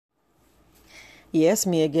Yes,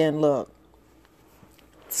 me again. Look.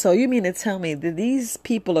 So you mean to tell me that these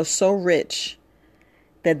people are so rich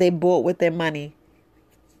that they bought with their money,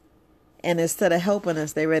 and instead of helping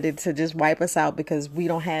us, they're ready to just wipe us out because we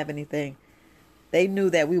don't have anything? They knew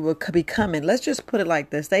that we would be coming. Let's just put it like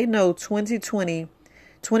this. They know 2020,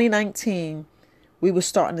 2019, we were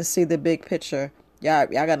starting to see the big picture. Y'all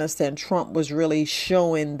got to understand, Trump was really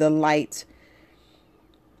showing the light.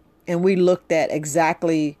 And we looked at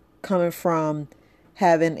exactly coming from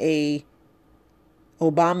having a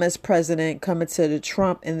Obama as president, coming to the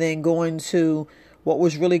Trump, and then going to what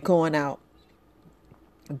was really going out.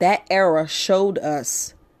 That era showed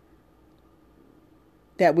us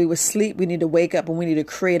that we would sleep, we need to wake up, and we need to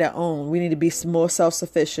create our own. We need to be more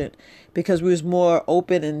self-sufficient because we was more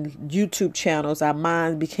open in YouTube channels. Our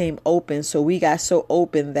minds became open. So we got so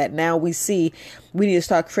open that now we see we need to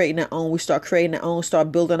start creating our own. We start creating our own,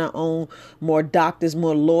 start building our own, more doctors,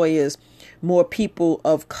 more lawyers, more people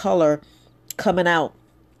of color coming out,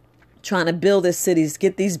 trying to build their cities,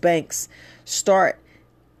 get these banks, start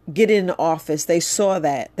get in the office. They saw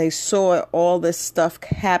that. They saw all this stuff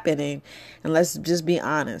happening. And let's just be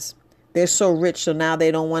honest. They're so rich, so now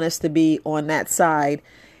they don't want us to be on that side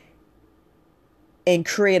and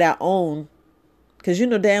create our own. Because you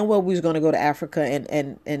know damn well we was going to go to Africa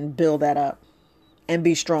and build that up and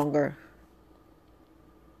be stronger.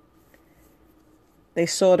 They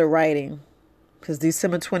saw the writing. Because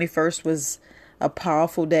December 21st was a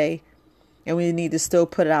powerful day. And we need to still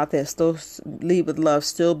put it out there. Still lead with love.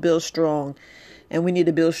 Still build strong. And we need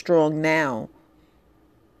to build strong now.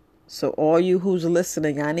 So all you who's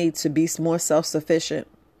listening, I need to be more self-sufficient.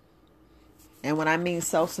 And when I mean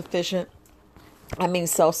self-sufficient, I mean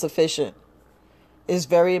self-sufficient. It's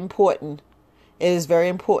very important. It is very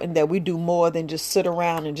important that we do more than just sit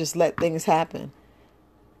around and just let things happen.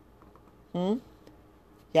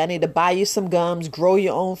 Y'all need to buy you some gums, grow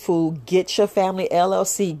your own food, get your family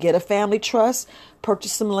LLC, get a family trust,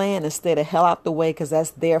 purchase some land and stay the hell out the way because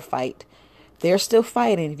that's their fight. They're still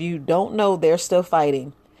fighting. If you don't know, they're still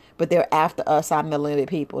fighting. But they're after us, our melanated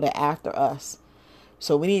people. They're after us.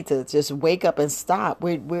 So we need to just wake up and stop.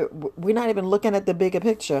 We're not even looking at the bigger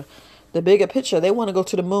picture. The bigger picture, they want to go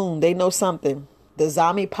to the moon. They know something. The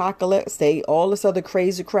zombie apocalypse, all this other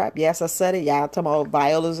crazy crap. Yes, I said it. Y'all talking about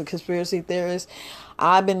Viola's a conspiracy theorist.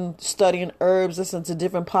 I've been studying herbs, listening to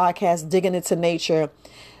different podcasts, digging into nature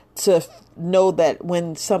to know that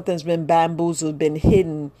when something's been bamboozled, been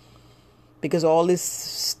hidden, because all this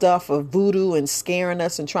stuff of voodoo and scaring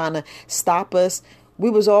us and trying to stop us, we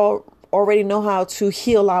was all already know how to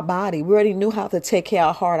heal our body. We already knew how to take care of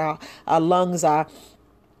our heart, our lungs, our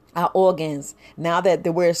organs. Now that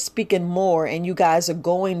we're speaking more and you guys are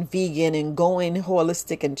going vegan and going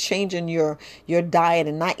holistic and changing your diet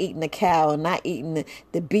and not eating the cow and not eating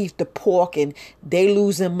the beef, the pork, and they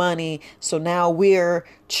losing money. So now we're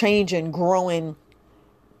changing, growing.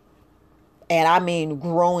 And I mean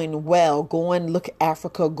growing well, going look at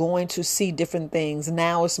Africa, going to see different things.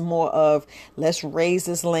 Now it's more of let's raise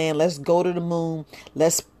this land. Let's go to the moon.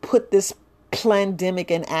 Let's put this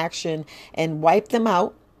pandemic in action and wipe them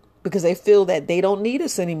out. Because they feel that they don't need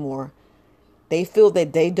us anymore. They feel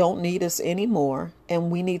that they don't need us anymore.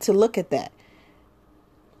 And we need to look at that.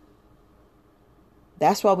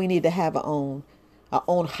 That's why we need to have our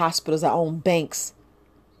own hospitals, our own banks.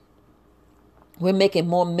 We're making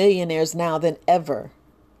more millionaires now than ever.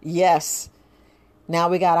 Yes. Now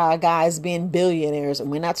we got our guys being billionaires.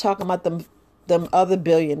 And we're not talking about them other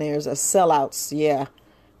billionaires as sellouts. Yeah.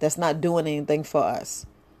 That's not doing anything for us.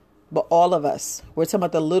 But all of us, we're talking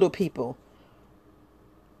about the little people.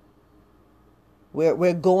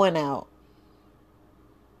 We're going out.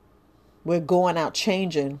 We're going out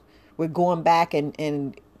changing. We're going back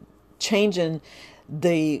and changing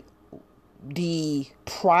the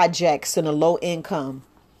projects and the low income.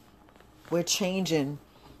 We're changing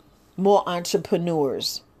more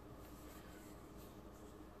entrepreneurs.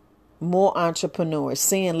 More entrepreneurs.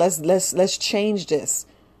 Saying let's change this.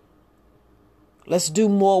 Let's do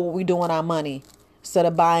more what we do with our money. Instead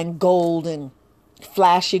of buying gold and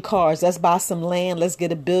flashy cars, let's buy some land. Let's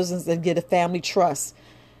get a business. Let's get a family trust.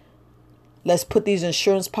 Let's put these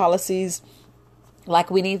insurance policies like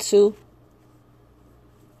we need to.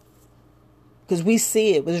 Because we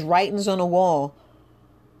see it. There's writings on the wall.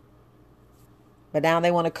 But now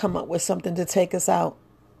they want to come up with something to take us out.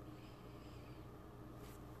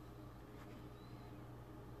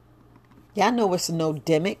 Y'all know it's no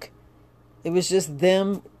demic. It was just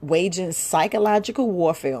them waging psychological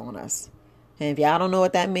warfare on us. And if y'all don't know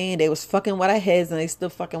what that means, they was fucking with our heads and they still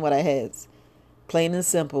fucking with our heads. Plain and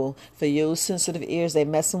simple. For you sensitive ears, they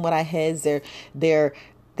messing with our heads. They're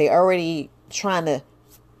They already trying to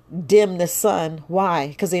dim the sun. Why?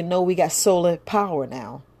 Because they know we got solar power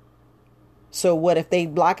now. So what if they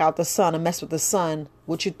block out the sun and mess with the sun?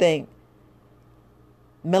 What you think?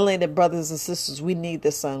 Melanated brothers and sisters, we need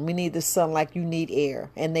the sun. We need the sun like you need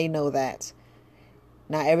air. And they know that.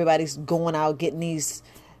 Now everybody's going out getting the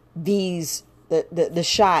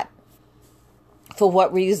shot. For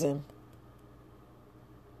what reason?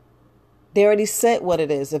 They already said what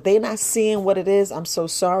it is. If they're not seeing what it is, I'm so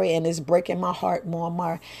sorry. And it's breaking my heart more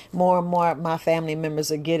and more. My family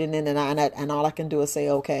members are getting in, and all I can do is say,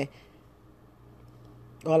 okay.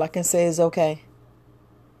 All I can say is okay.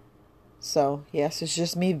 So, yes, it's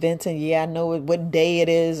just me venting. Yeah, I know what day it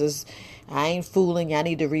is. I ain't fooling. Y'all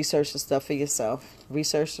need to research the stuff for yourself.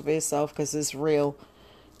 Research for yourself because it's real.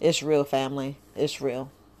 It's real, family. It's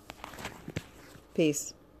real.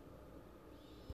 Peace.